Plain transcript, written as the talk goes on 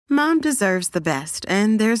Mom deserves the best,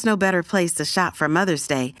 and there's no better place to shop for Mother's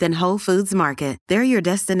Day than Whole Foods Market. They're your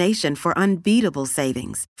destination for unbeatable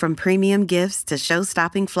savings, from premium gifts to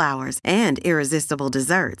show-stopping flowers and irresistible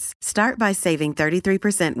desserts. Start by saving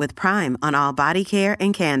 33% with Prime on all body care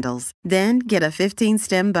and candles. Then get a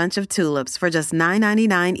 15-stem bunch of tulips for just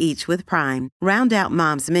 $9.99 each with Prime. Round out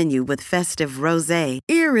Mom's menu with festive rosé,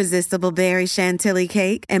 irresistible berry chantilly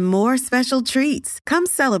cake, and more special treats. Come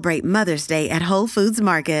celebrate Mother's Day at Whole Foods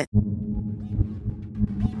Market.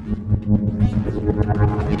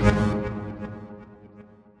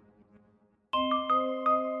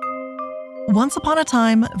 Once upon a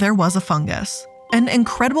time, there was a fungus, an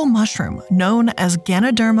incredible mushroom known as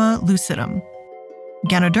Ganoderma lucidum.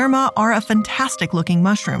 Ganoderma are a fantastic-looking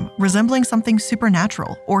mushroom, resembling something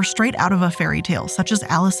supernatural or straight out of a fairy tale, such as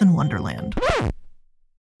Alice in Wonderland.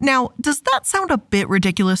 Now, does that sound a bit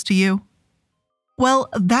ridiculous to you? Well,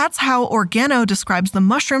 that's how Organo describes the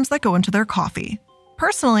mushrooms that go into their coffee.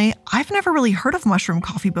 Personally, I've never really heard of mushroom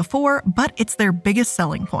coffee before, but it's their biggest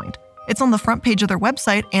selling point. It's on the front page of their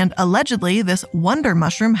website, and allegedly, this wonder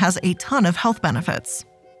mushroom has a ton of health benefits.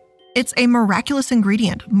 It's a miraculous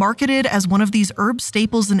ingredient, marketed as one of these herb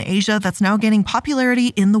staples in Asia that's now gaining popularity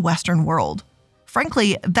in the Western world.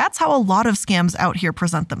 Frankly, that's how a lot of scams out here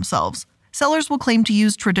present themselves. Sellers will claim to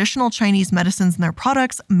use traditional Chinese medicines in their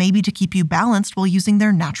products, maybe to keep you balanced while using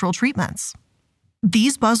their natural treatments.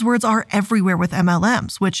 These buzzwords are everywhere with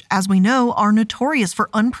MLMs, which, as we know, are notorious for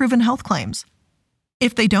unproven health claims.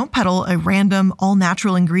 If they don't peddle a random,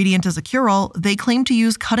 all-natural ingredient as a cure-all, they claim to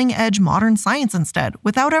use cutting-edge modern science instead,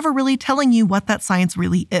 without ever really telling you what that science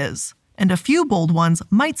really is. And a few bold ones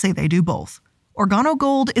might say they do both. Organo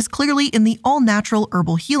Gold is clearly in the all-natural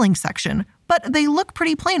herbal healing section, but they look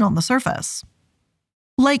pretty plain on the surface.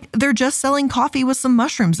 Like, they're just selling coffee with some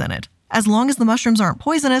mushrooms in it. As long as the mushrooms aren't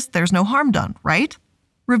poisonous, there's no harm done, right?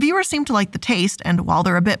 Reviewers seem to like the taste, and while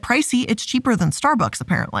they're a bit pricey, it's cheaper than Starbucks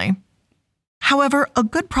apparently. However, a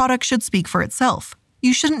good product should speak for itself.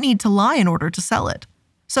 You shouldn't need to lie in order to sell it.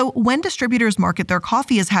 So when distributors market their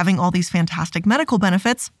coffee as having all these fantastic medical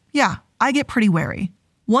benefits, yeah, I get pretty wary.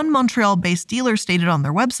 One Montreal-based dealer stated on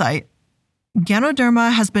their website,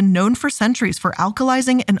 Ganoderma has been known for centuries for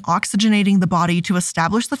alkalizing and oxygenating the body to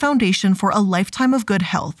establish the foundation for a lifetime of good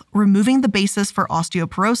health, removing the basis for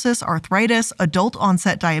osteoporosis, arthritis,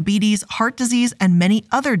 adult-onset diabetes, heart disease, and many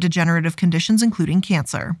other degenerative conditions including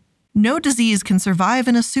cancer. No disease can survive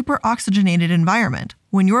in a super-oxygenated environment.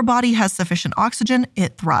 When your body has sufficient oxygen,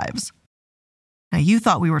 it thrives. Now, you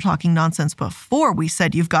thought we were talking nonsense before we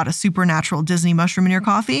said you've got a supernatural Disney mushroom in your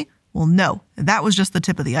coffee? Well, no, that was just the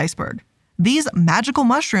tip of the iceberg. These magical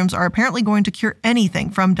mushrooms are apparently going to cure anything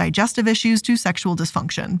from digestive issues to sexual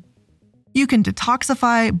dysfunction. You can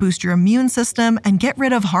detoxify, boost your immune system, and get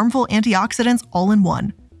rid of harmful antioxidants all in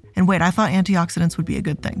one. And wait, I thought antioxidants would be a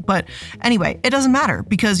good thing. But anyway, it doesn't matter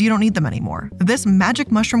because you don't need them anymore. This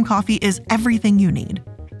magic mushroom coffee is everything you need.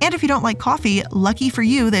 And if you don't like coffee, lucky for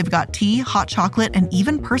you, they've got tea, hot chocolate, and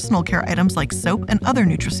even personal care items like soap and other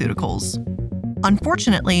nutraceuticals.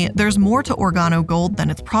 Unfortunately, there's more to Organo Gold than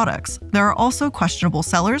its products. There are also questionable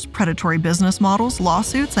sellers, predatory business models,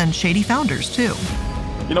 lawsuits, and shady founders too.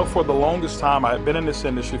 You know, for the longest time, I've been in this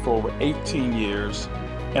industry for over 18 years,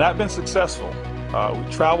 and I've been successful.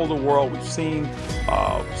 We travel the world, we've seen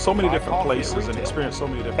so many different places and experienced so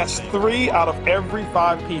many different things. That's 3 out of every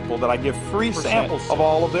 5 people that I give free samples of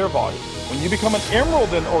all of their volume. When you become an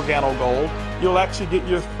emerald in Organo Gold, you'll actually get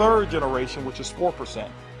your 3rd generation, which is 4%.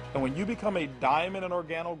 And when you become a diamond in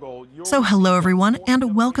Organo Gold, So hello everyone,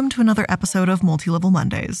 and welcome to another episode of Multi-Level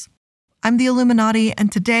Mondays. I'm the Illuminati,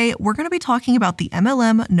 and today we're going to be talking about the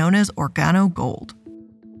MLM known as Organo Gold.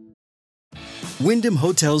 Wyndham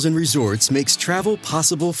Hotels and Resorts makes travel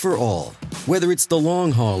possible for all. Whether it's the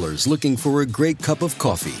long haulers looking for a great cup of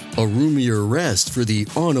coffee, a roomier rest for the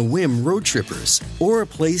on-a-whim road trippers, or a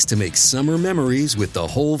place to make summer memories with the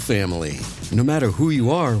whole family. No matter who you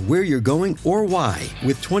are, where you're going, or why,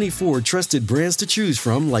 with 24 trusted brands to choose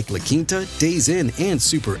from like La Quinta, Days Inn, and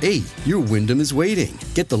Super 8, your Wyndham is waiting.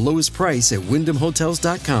 Get the lowest price at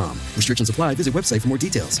wyndhamhotels.com. Restrictions apply. Visit website for more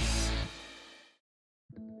details.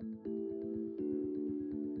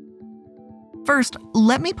 First,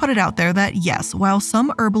 let me put it out there that yes, while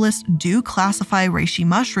some herbalists do classify reishi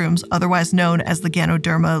mushrooms, otherwise known as the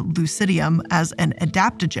Ganoderma lucidum, as an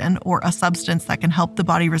adaptogen or a substance that can help the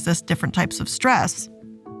body resist different types of stress,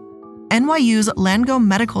 NYU's Langone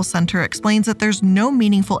Medical Center explains that there's no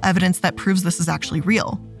meaningful evidence that proves this is actually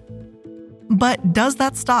real. But does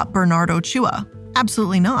that stop Bernardo Chua?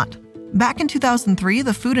 Absolutely not. Back in 2003,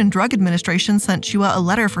 the Food and Drug Administration sent Chua a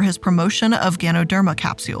letter for his promotion of Ganoderma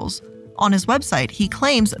capsules. On his website, he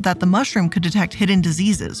claims that the mushroom could detect hidden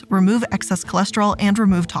diseases, remove excess cholesterol, and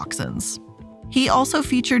remove toxins. He also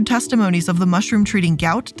featured testimonies of the mushroom treating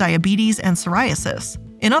gout, diabetes, and psoriasis.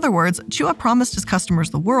 In other words, Chua promised his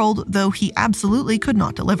customers the world, though he absolutely could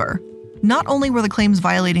not deliver. Not only were the claims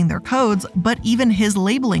violating their codes, but even his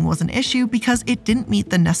labeling was an issue because it didn't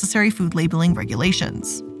meet the necessary food labeling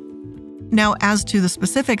regulations. Now, as to the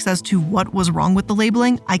specifics as to what was wrong with the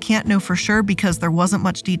labeling, I can't know for sure because there wasn't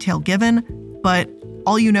much detail given, but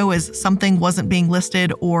all you know is something wasn't being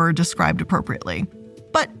listed or described appropriately.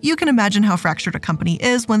 But you can imagine how fractured a company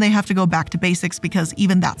is when they have to go back to basics because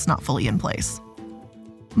even that's not fully in place.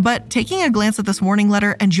 But taking a glance at this warning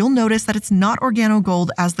letter, and you'll notice that it's not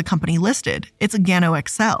OrganoGold as the company listed, it's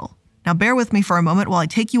GanoXL. Now bear with me for a moment while I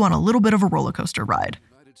take you on a little bit of a roller coaster ride.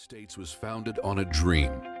 The United States was founded on a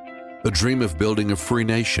dream of building a free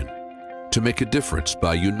nation, to make a difference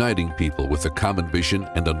by uniting people with a common vision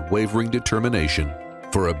and unwavering determination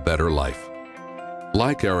for a better life.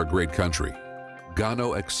 Like our great country,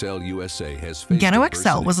 GanoXL USA has faced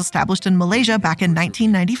GanoXL was established in Malaysia back in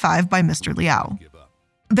 1995 by Mr. Liao.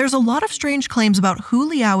 There's a lot of strange claims about who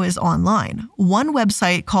Liao is online. One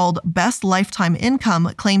website called Best Lifetime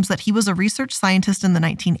Income claims that he was a research scientist in the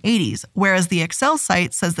 1980s, whereas the Excel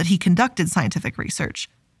site says that he conducted scientific research.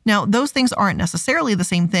 Now, those things aren't necessarily the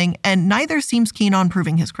same thing, and neither seems keen on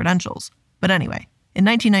proving his credentials. But anyway, in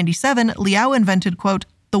 1997, Liao invented, quote,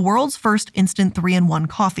 the world's first instant 3-in-1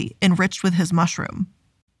 coffee, enriched with his mushroom.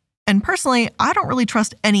 And personally, I don't really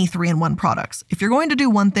trust any 3-in-1 products. If you're going to do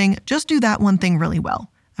one thing, just do that one thing really well.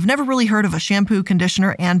 I've never really heard of a shampoo,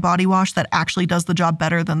 conditioner, and body wash that actually does the job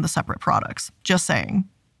better than the separate products. Just saying.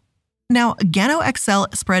 Now,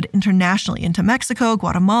 GanoXL spread internationally into Mexico,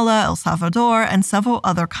 Guatemala, El Salvador, and several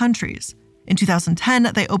other countries. In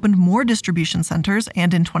 2010, they opened more distribution centers,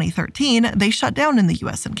 and in 2013, they shut down in the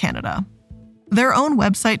US and Canada. Their own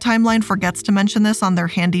website timeline forgets to mention this on their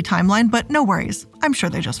handy timeline, but no worries, I'm sure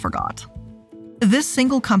they just forgot. This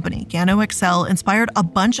single company, GanoXL, inspired a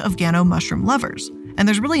bunch of Gano mushroom lovers, and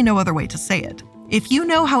there's really no other way to say it. If you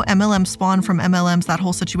know how MLM spawned from MLMs, that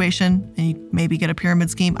whole situation, and you maybe get a pyramid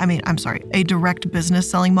scheme, a direct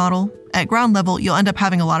business selling model, at ground level, you'll end up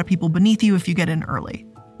having a lot of people beneath you if you get in early.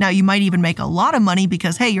 Now, you might even make a lot of money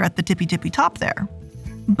because, hey, you're at the tippy top there.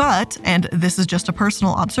 But, and this is just a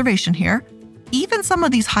personal observation here, even some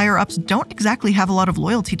of these higher-ups don't exactly have a lot of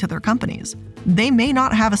loyalty to their companies. They may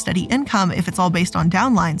not have a steady income if it's all based on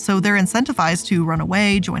downline, so they're incentivized to run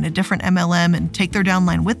away, join a different MLM, and take their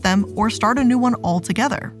downline with them, or start a new one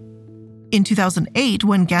altogether. In 2008,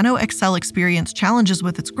 when GanoXL experienced challenges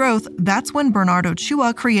with its growth, that's when Bernardo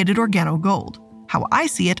Chua created OrganoGold. How I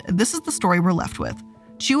see it, this is the story we're left with.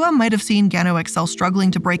 Chua might have seen GanoXL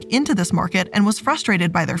struggling to break into this market and was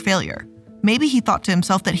frustrated by their failure. Maybe he thought to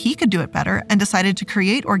himself that he could do it better and decided to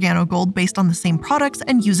create OrganoGold based on the same products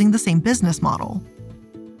and using the same business model.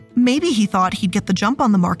 Maybe he thought he'd get the jump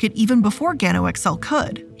on the market even before GanoXL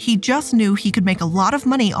could. He just knew he could make a lot of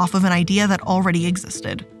money off of an idea that already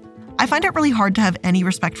existed. I find it really hard to have any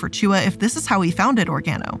respect for Chua if this is how he founded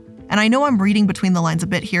Organo. And I know I'm reading between the lines a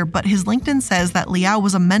bit here, but his LinkedIn says that Liao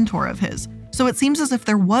was a mentor of his, so it seems as if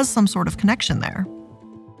there was some sort of connection there.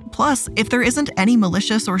 Plus, if there isn't any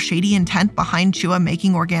malicious or shady intent behind Chua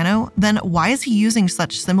making Organo, then why is he using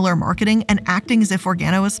such similar marketing and acting as if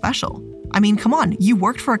Organo is special? I mean, come on, you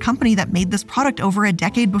worked for a company that made this product over a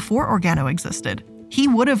decade before Organo existed. He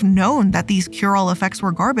would have known that these cure-all effects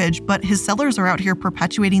were garbage, but his sellers are out here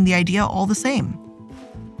perpetuating the idea all the same.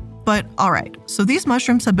 But alright, so these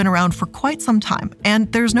mushrooms have been around for quite some time,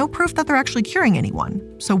 and there's no proof that they're actually curing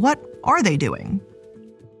anyone. So what are they doing?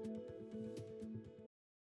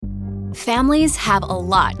 Families have a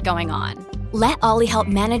lot going on. Let Ollie help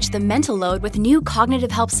manage the mental load with new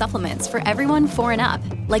cognitive health supplements for everyone 4 and up,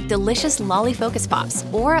 like delicious Lolly Focus Pops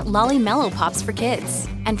or Lolly Mellow Pops for kids.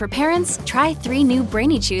 And for parents, try 3 new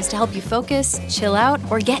Brainy Chews to help you focus, chill out,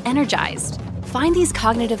 or get energized. Find these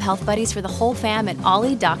cognitive health buddies for the whole fam at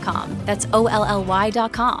ollie.com. That's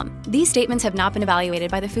OLLY.com. These statements have not been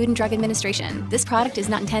evaluated by the Food and Drug Administration. This product is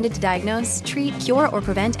not intended to diagnose, treat, cure, or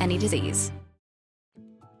prevent any disease.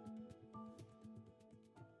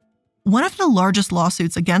 One of the largest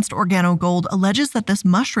lawsuits against OrganoGold alleges that this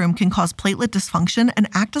mushroom can cause platelet dysfunction and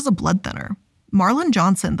act as a blood thinner. Marlon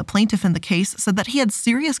Johnson, the plaintiff in the case, said that he had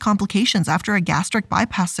serious complications after a gastric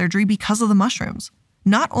bypass surgery because of the mushrooms.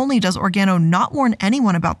 Not only does Organo not warn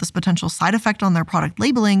anyone about this potential side effect on their product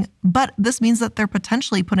labeling, but this means that they're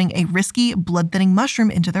potentially putting a risky, blood-thinning mushroom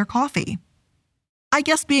into their coffee. I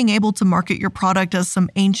guess being able to market your product as some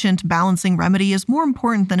ancient balancing remedy is more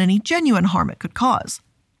important than any genuine harm it could cause.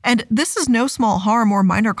 And this is no small harm or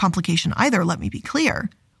minor complication either, let me be clear.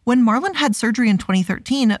 When Marlon had surgery in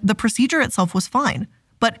 2013, the procedure itself was fine,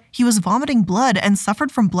 but he was vomiting blood and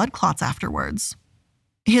suffered from blood clots afterwards.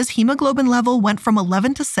 His hemoglobin level went from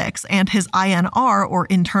 11 to 6, and his INR, or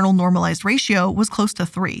internal normalized ratio, was close to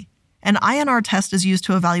 3. An INR test is used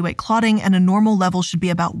to evaluate clotting, and a normal level should be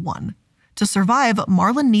about 1. To survive,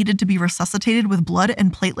 Marlon needed to be resuscitated with blood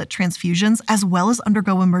and platelet transfusions as well as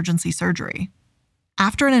undergo emergency surgery.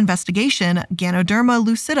 After an investigation, Ganoderma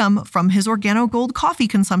lucidum from his OrganoGold coffee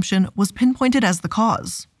consumption was pinpointed as the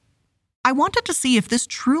cause. I wanted to see if this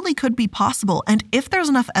truly could be possible and if there's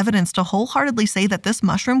enough evidence to wholeheartedly say that this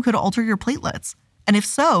mushroom could alter your platelets. And if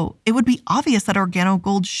so, it would be obvious that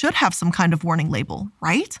OrganoGold should have some kind of warning label,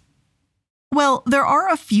 right? Well, there are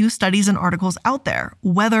a few studies and articles out there,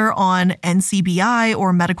 whether on NCBI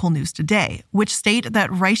or Medical News Today, which state that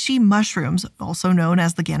reishi mushrooms, also known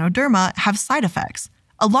as the Ganoderma, have side effects.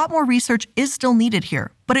 A lot more research is still needed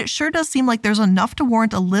here, but it sure does seem like there's enough to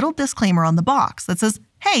warrant a little disclaimer on the box that says,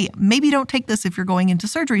 hey, maybe don't take this if you're going into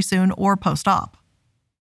surgery soon or post-op.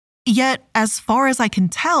 Yet, as far as I can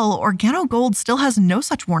tell, OrganoGold still has no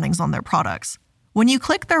such warnings on their products. When you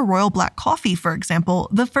click their Royal Black Coffee, for example,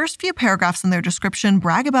 the first few paragraphs in their description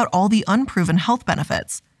brag about all the unproven health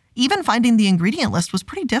benefits. Even finding the ingredient list was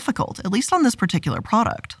pretty difficult, at least on this particular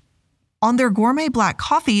product. On their Gourmet Black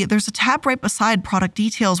Coffee, there's a tab right beside product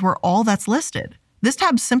details where all that's listed. This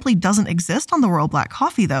tab simply doesn't exist on the Royal Black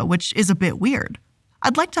Coffee, though, which is a bit weird.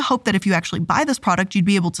 I'd like to hope that if you actually buy this product, you'd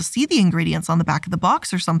be able to see the ingredients on the back of the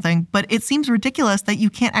box or something, but it seems ridiculous that you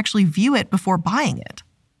can't actually view it before buying it.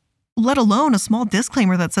 Let alone a small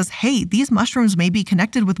disclaimer that says, hey, these mushrooms may be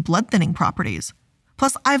connected with blood-thinning properties.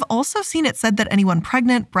 Plus, I've also seen it said that anyone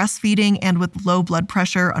pregnant, breastfeeding, and with low blood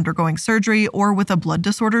pressure, undergoing surgery, or with a blood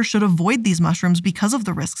disorder should avoid these mushrooms because of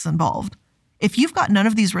the risks involved. If you've got none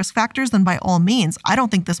of these risk factors, then by all means, I don't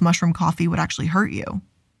think this mushroom coffee would actually hurt you.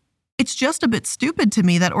 It's just a bit stupid to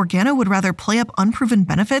me that Organo would rather play up unproven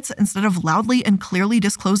benefits instead of loudly and clearly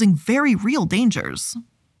disclosing very real dangers.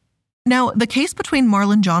 Now, the case between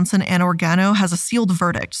Marlon Johnson and Organo has a sealed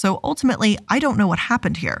verdict, so ultimately, I don't know what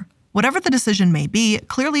happened here. Whatever the decision may be,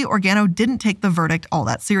 clearly Organo didn't take the verdict all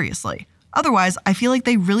that seriously. Otherwise, I feel like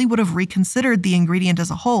they really would have reconsidered the ingredient as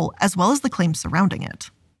a whole, as well as the claims surrounding it.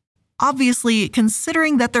 Obviously,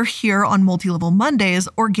 considering that they're here on Multi-Level Mondays,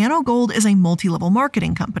 OrganoGold is a multi-level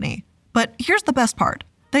marketing company. But here's the best part.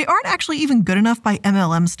 They aren't actually even good enough by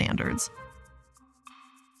MLM standards.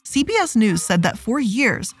 CBS News said that for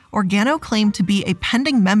years, Organo claimed to be a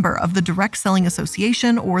pending member of the Direct Selling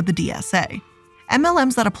Association, or the DSA.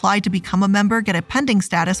 MLMs that apply to become a member get a pending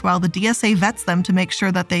status while the DSA vets them to make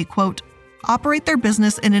sure that they, quote, operate their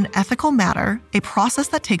business in an ethical manner, a process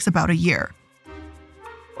that takes about a year.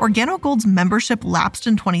 OrganoGold's membership lapsed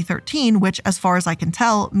in 2013, which, as far as I can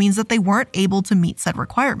tell, means that they weren't able to meet said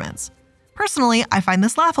requirements. Personally, I find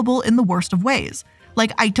this laughable in the worst of ways.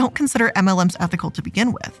 Like, I don't consider MLMs ethical to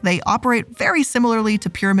begin with. They operate very similarly to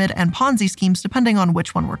pyramid and Ponzi schemes depending on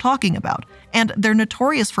which one we're talking about, and they're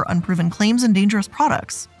notorious for unproven claims and dangerous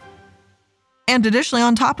products. And additionally,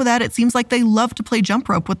 on top of that, it seems like they love to play jump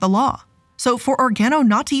rope with the law. So for Organo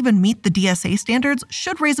not to even meet the DSA standards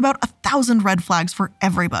should raise about 1,000 red flags for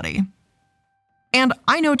everybody. And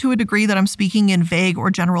I know to a degree that I'm speaking in vague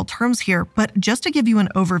or general terms here, but just to give you an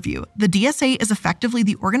overview, the DSA is effectively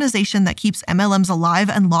the organization that keeps MLMs alive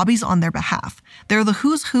and lobbies on their behalf. They're the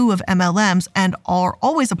who's who of MLMs and are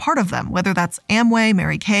always a part of them, whether that's Amway,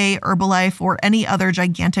 Mary Kay, Herbalife, or any other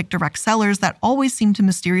gigantic direct sellers that always seem to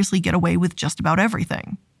mysteriously get away with just about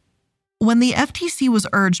everything. When the FTC was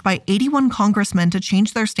urged by 81 congressmen to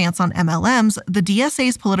change their stance on MLMs, the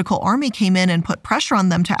DSA's political army came in and put pressure on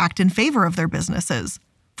them to act in favor of their businesses.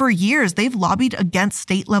 For years, they've lobbied against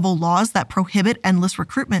state-level laws that prohibit endless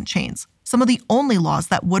recruitment chains, some of the only laws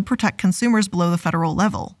that would protect consumers below the federal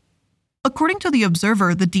level. According to The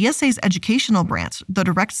Observer, the DSA's educational branch, the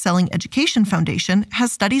Direct Selling Education Foundation,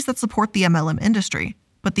 has studies that support the MLM industry.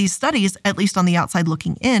 But these studies, at least on the outside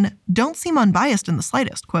looking in, don't seem unbiased in the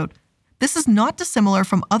slightest, quote, this is not dissimilar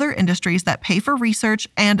from other industries that pay for research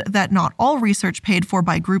and that not all research paid for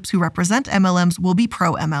by groups who represent MLMs will be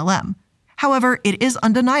pro-MLM. However, it is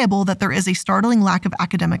undeniable that there is a startling lack of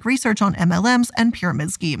academic research on MLMs and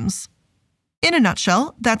pyramid schemes. In a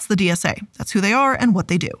nutshell, that's the DSA. That's who they are and what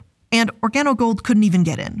they do. And OrganoGold couldn't even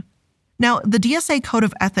get in. Now, the DSA Code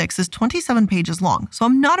of Ethics is 27 pages long, so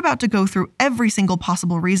I'm not about to go through every single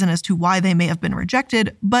possible reason as to why they may have been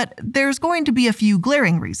rejected, but there's going to be a few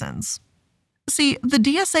glaring reasons. See, the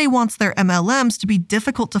DSA wants their MLMs to be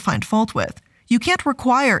difficult to find fault with. You can't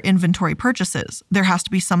require inventory purchases. There has to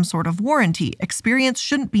be some sort of warranty, experience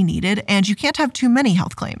shouldn't be needed, and you can't have too many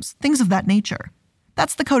health claims, things of that nature.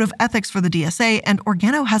 That's the code of ethics for the DSA, and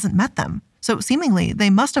Organo hasn't met them. So seemingly, they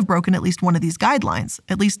must have broken at least one of these guidelines,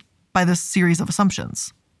 at least by this series of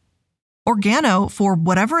assumptions. Organo, for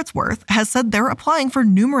whatever it's worth, has said they're applying for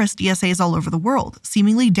numerous DSAs all over the world,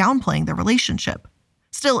 seemingly downplaying their relationship.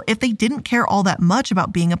 Still, if they didn't care all that much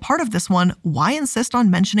about being a part of this one, why insist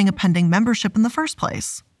on mentioning a pending membership in the first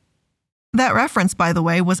place? That reference, by the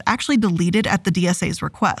way, was actually deleted at the DSA's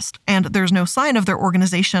request, and there's no sign of their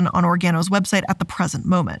organization on Organo's website at the present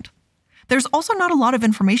moment. There's also not a lot of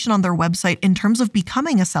information on their website in terms of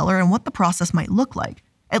becoming a seller and what the process might look like,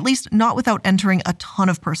 at least not without entering a ton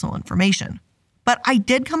of personal information. But I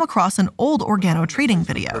did come across an old Organo trading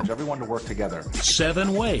video. Urge everyone to work together.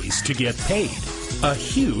 7 ways to get paid. A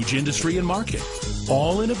huge industry and market.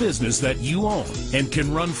 All in a business that you own and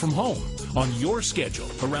can run from home on your schedule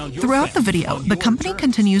around your Throughout the family, video, on the your company terms.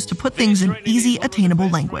 continues to put things in easy, attainable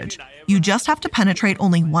language. You just have to penetrate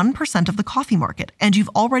only 1% of the coffee market, and you've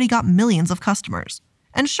already got millions of customers.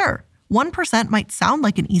 And sure, 1% might sound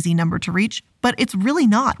like an easy number to reach, but it's really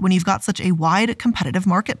not when you've got such a wide, competitive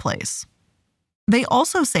marketplace. They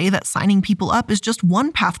also say that signing people up is just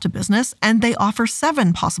one path to business, and they offer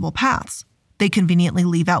 7 possible paths. They conveniently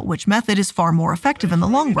leave out which method is far more effective in the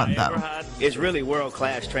long run, though. It's really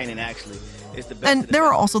world-class training, actually. It's the best. And there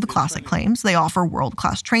are also the classic claims. They offer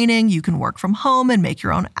world-class training, you can work from home and make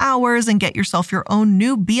your own hours and get yourself your own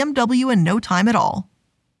new BMW in no time at all.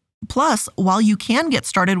 Plus, while you can get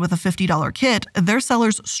started with a $50 kit, their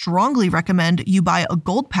sellers strongly recommend you buy a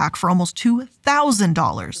gold pack for almost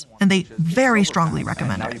 $2,000, and they very strongly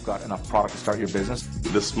recommend Now it. you've got enough product to start your business.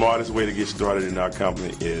 The smartest way to get started in our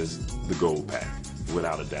company is the gold pack,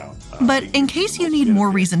 without a doubt. But in case you need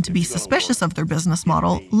more reason to be suspicious of their business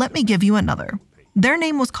model, let me give you another. Their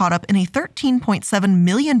name was caught up in a $13.7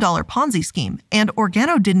 million Ponzi scheme, and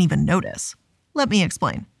Organo didn't even notice. Let me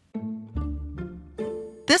explain.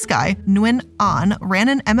 This guy, Nguyen An, ran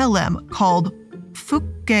an MLM called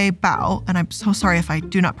Phuket Bao, and I'm so sorry if I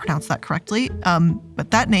do not pronounce that correctly,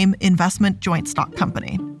 but that name, Investment Joint Stock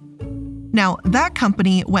Company. Now, that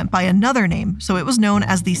company went by another name, so it was known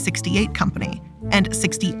as the 68 Company, and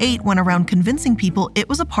 68 went around convincing people it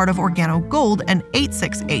was a part of Organo Gold, and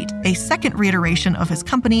 868, a second reiteration of his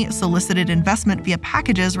company, solicited investment via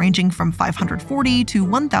packages ranging from $540 to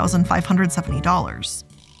 $1,570.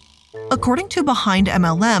 According to Behind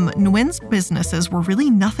MLM, Nguyen's businesses were really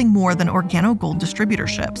nothing more than Organo Gold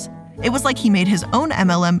distributorships. It was like he made his own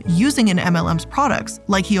MLM using an MLM's products,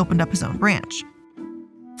 like he opened up his own branch.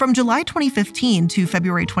 From July 2015 to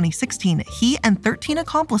February 2016, he and 13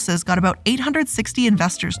 accomplices got about 860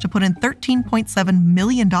 investors to put in $13.7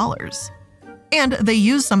 million. And they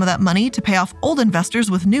used some of that money to pay off old investors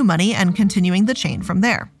with new money and continuing the chain from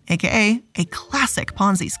there, aka a classic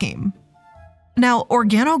Ponzi scheme. Now,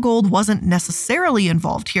 Organo Gold wasn't necessarily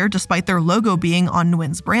involved here despite their logo being on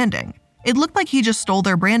Nguyen's branding. It looked like he just stole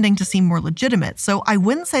their branding to seem more legitimate, so I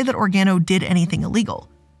wouldn't say that Organo did anything illegal.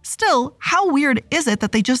 Still, how weird is it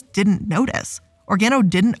that they just didn't notice? Organo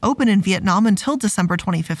didn't open in Vietnam until December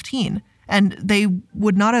 2015, and they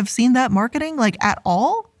would not have seen that marketing, at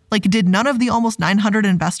all? Did none of the almost 900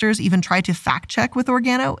 investors even try to fact-check with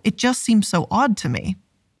Organo? It just seems so odd to me.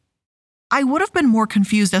 I would have been more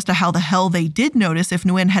confused as to how the hell they did notice if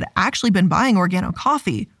Nguyen had actually been buying Organo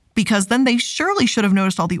coffee, because then they surely should have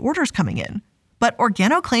noticed all the orders coming in. But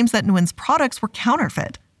Organo claims that Nguyen's products were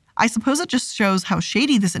counterfeit. I suppose it just shows how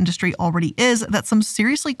shady this industry already is, that some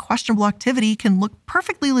seriously questionable activity can look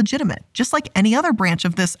perfectly legitimate, just like any other branch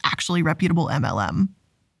of this actually reputable MLM.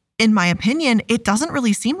 In my opinion, it doesn't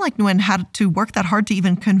really seem like Nguyen had to work that hard to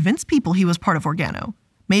even convince people he was part of Organo.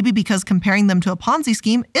 Maybe because comparing them to a Ponzi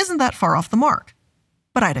scheme isn't that far off the mark.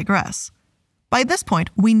 But I digress. By this point,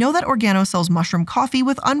 we know that Organo sells mushroom coffee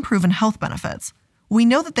with unproven health benefits. We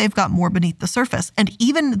know that they've got more beneath the surface, and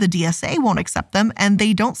even the DSA won't accept them, and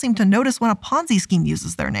they don't seem to notice when a Ponzi scheme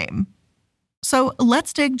uses their name. So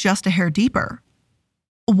let's dig just a hair deeper.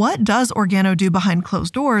 What does Organo do behind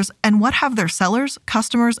closed doors, and what have their sellers,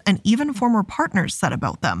 customers, and even former partners said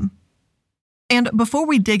about them? And before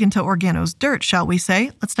we dig into Organo's dirt, shall we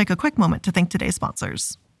say, let's take a quick moment to thank today's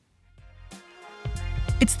sponsors.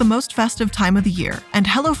 It's the most festive time of the year, and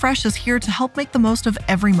HelloFresh is here to help make the most of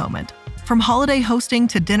every moment. From holiday hosting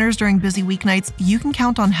to dinners during busy weeknights, you can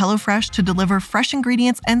count on HelloFresh to deliver fresh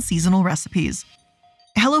ingredients and seasonal recipes.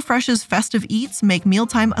 HelloFresh's festive eats make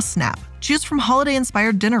mealtime a snap. Choose from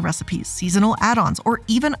holiday-inspired dinner recipes, seasonal add-ons, or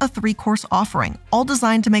even a 3-course offering, all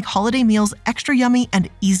designed to make holiday meals extra yummy and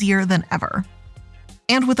easier than ever.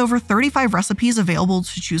 And with over 35 recipes available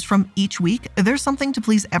to choose from each week, there's something to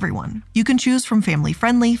please everyone. You can choose from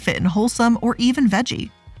family-friendly, fit and wholesome, or even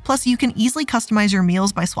veggie. Plus, you can easily customize your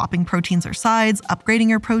meals by swapping proteins or sides, upgrading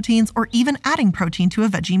your proteins, or even adding protein to a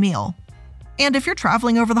veggie meal. And if you're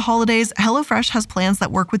traveling over the holidays, HelloFresh has plans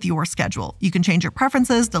that work with your schedule. You can change your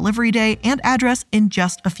preferences, delivery day, and address in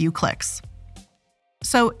just a few clicks.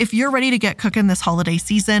 So if you're ready to get cooking this holiday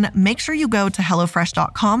season, make sure you go to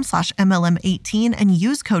HelloFresh.com/MLM18 and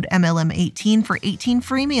use code MLM18 for 18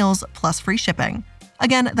 free meals plus free shipping.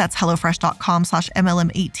 Again, that's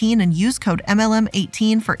HelloFresh.com/MLM18 and use code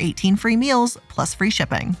MLM18 for 18 free meals plus free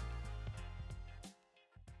shipping.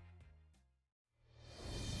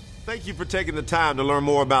 Thank you for taking the time to learn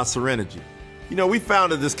more about Serenergy. You know, we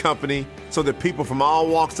founded this company so that people from all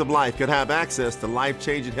walks of life could have access to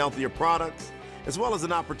life-changing, healthier products, as well as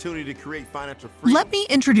an opportunity to create financial freedom. Let me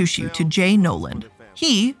introduce you to Jay Noland.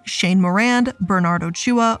 He, Shane Morand, Bernardo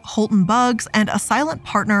Chua, Holton Buggs, and a silent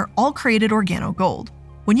partner all created Organo Gold.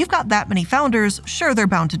 When you've got that many founders, sure, they're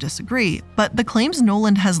bound to disagree, but the claims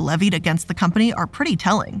Noland has levied against the company are pretty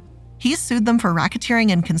telling. He's sued them for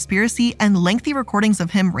racketeering and conspiracy, and lengthy recordings of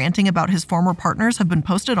him ranting about his former partners have been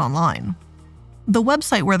posted online. The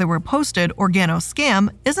website where they were posted, Organo Scam,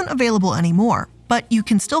 isn't available anymore, but you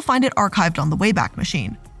can still find it archived on the Wayback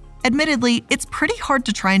Machine. Admittedly, it's pretty hard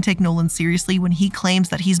to try and take Noland seriously when he claims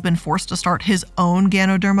that he's been forced to start his own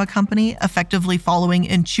Ganoderma company, effectively following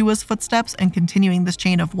in Chua's footsteps and continuing this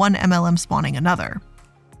chain of one MLM spawning another.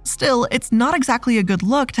 Still, it's not exactly a good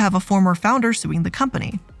look to have a former founder suing the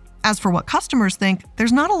company. As for what customers think,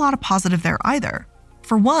 there's not a lot of positive there either.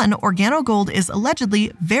 For one, Organo Gold is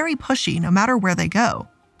allegedly very pushy no matter where they go.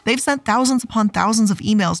 They've sent thousands upon thousands of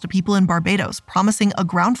emails to people in Barbados promising a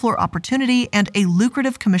ground floor opportunity and a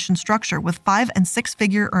lucrative commission structure with 5- and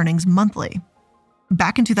 6-figure earnings monthly.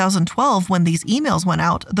 Back in 2012, when these emails went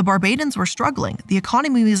out, the Barbadians were struggling, the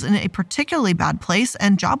economy was in a particularly bad place,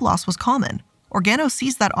 and job loss was common. Organo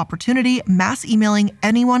seized that opportunity, mass emailing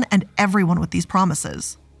anyone and everyone with these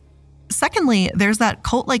promises. Secondly, there's that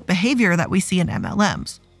cult-like behavior that we see in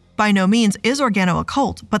MLMs. By no means is Organo a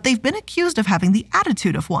cult, but they've been accused of having the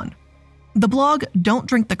attitude of one. The blog Don't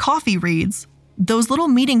Drink the Coffee reads, "Those little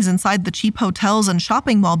meetings inside the cheap hotels and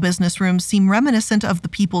shopping mall business rooms seem reminiscent of the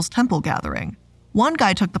People's Temple gathering." One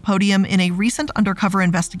guy took the podium in a recent undercover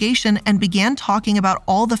investigation and began talking about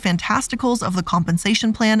all the fantasticals of the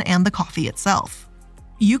compensation plan and the coffee itself.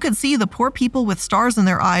 You could see the poor people with stars in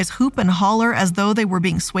their eyes hoop and holler as though they were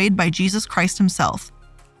being swayed by Jesus Christ himself.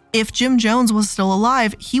 If Jim Jones was still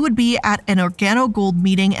alive, he would be at an Organo Gold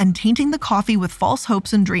meeting and tainting the coffee with false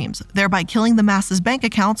hopes and dreams, thereby killing the masses' bank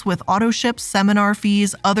accounts with auto ships, seminar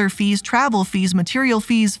fees, other fees, travel fees, material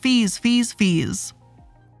fees.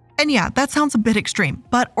 And yeah, that sounds a bit extreme,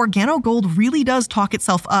 but Organo Gold really does talk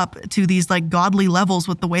itself up to these godly levels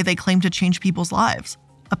with the way they claim to change people's lives.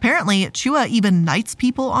 Apparently, Chua even knights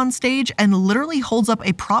people on stage and literally holds up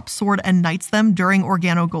a prop sword and knights them during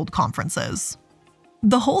Organo Gold conferences.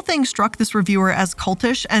 The whole thing struck this reviewer as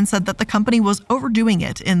cultish and said that the company was overdoing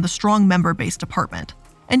it in the strong member-based department.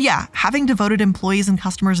 And yeah, having devoted employees and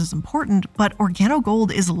customers is important, but Organo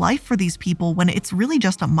Gold is life for these people when it's really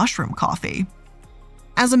just a mushroom coffee.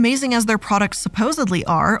 As amazing as their products supposedly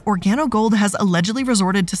are, Organo Gold has allegedly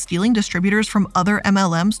resorted to stealing distributors from other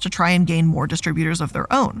MLMs to try and gain more distributors of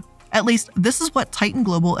their own. At least, this is what Titan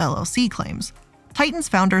Global LLC claims. Titan's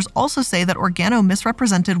founders also say that Organo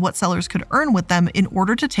misrepresented what sellers could earn with them in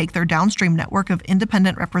order to take their downstream network of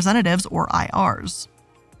independent representatives, or IRs.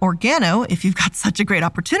 Organo, if you've got such a great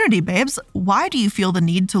opportunity, babes, why do you feel the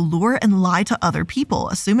need to lure and lie to other people,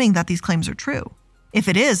 assuming that these claims are true? If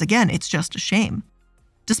it is, again, it's just a shame.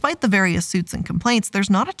 Despite the various suits and complaints, there's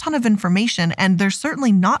not a ton of information, and there's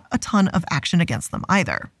certainly not a ton of action against them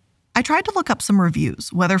either. I tried to look up some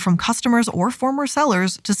reviews, whether from customers or former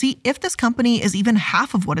sellers, to see if this company is even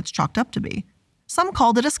half of what it's chalked up to be. Some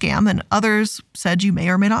called it a scam, and others said you may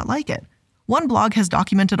or may not like it. One blog has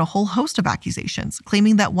documented a whole host of accusations,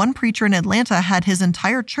 claiming that one preacher in Atlanta had his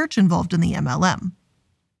entire church involved in the MLM.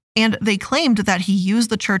 And they claimed that he used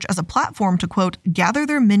the church as a platform to, quote, gather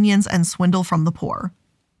their minions and swindle from the poor.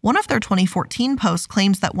 One of their 2014 posts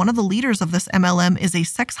claims that one of the leaders of this MLM is a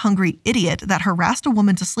sex-hungry idiot that harassed a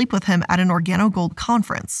woman to sleep with him at an Organo Gold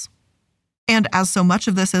conference. And as so much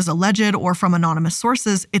of this is alleged or from anonymous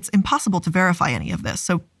sources, it's impossible to verify any of this,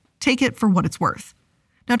 so take it for what it's worth.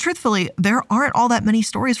 Now, truthfully, there aren't all that many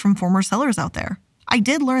stories from former sellers out there. I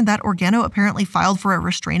did learn that Organo apparently filed for a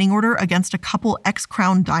restraining order against a couple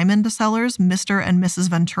ex-Crown Diamond sellers, Mr. and Mrs.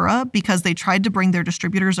 Ventura, because they tried to bring their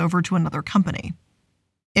distributors over to another company.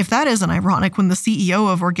 If that isn't ironic when the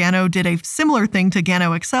CEO of Organo did a similar thing to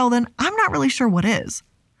Gano XL, then I'm not really sure what is.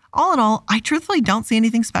 All in all, I truthfully don't see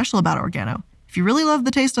anything special about Organo. If you really love the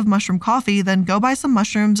taste of mushroom coffee, then go buy some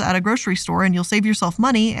mushrooms at a grocery store and you'll save yourself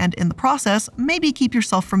money and, in the process, maybe keep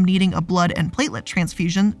yourself from needing a blood and platelet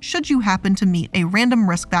transfusion should you happen to meet a random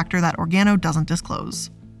risk factor that Organo doesn't disclose.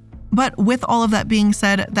 But with all of that being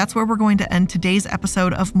said, that's where we're going to end today's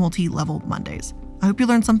episode of Multi-Level Mondays. I hope you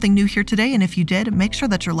learned something new here today, and if you did, make sure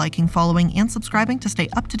that you're liking, following, and subscribing to stay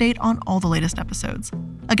up to date on all the latest episodes.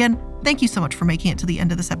 Again, thank you so much for making it to the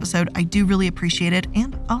end of this episode. I do really appreciate it,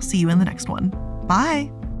 and I'll see you in the next one.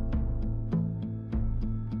 Bye!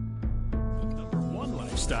 #1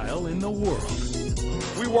 lifestyle in the world.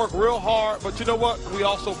 We work real hard, but you know what? We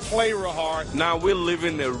also play real hard. Now we're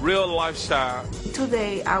living the real lifestyle.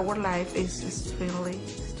 Today, our life is extremely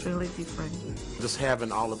different. Just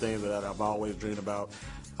having all the things that I've always dreamed about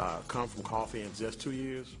come from coffee in just 2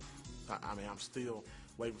 years. I'm still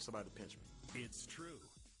waiting for somebody to pinch me. It's true.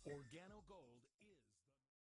 Organic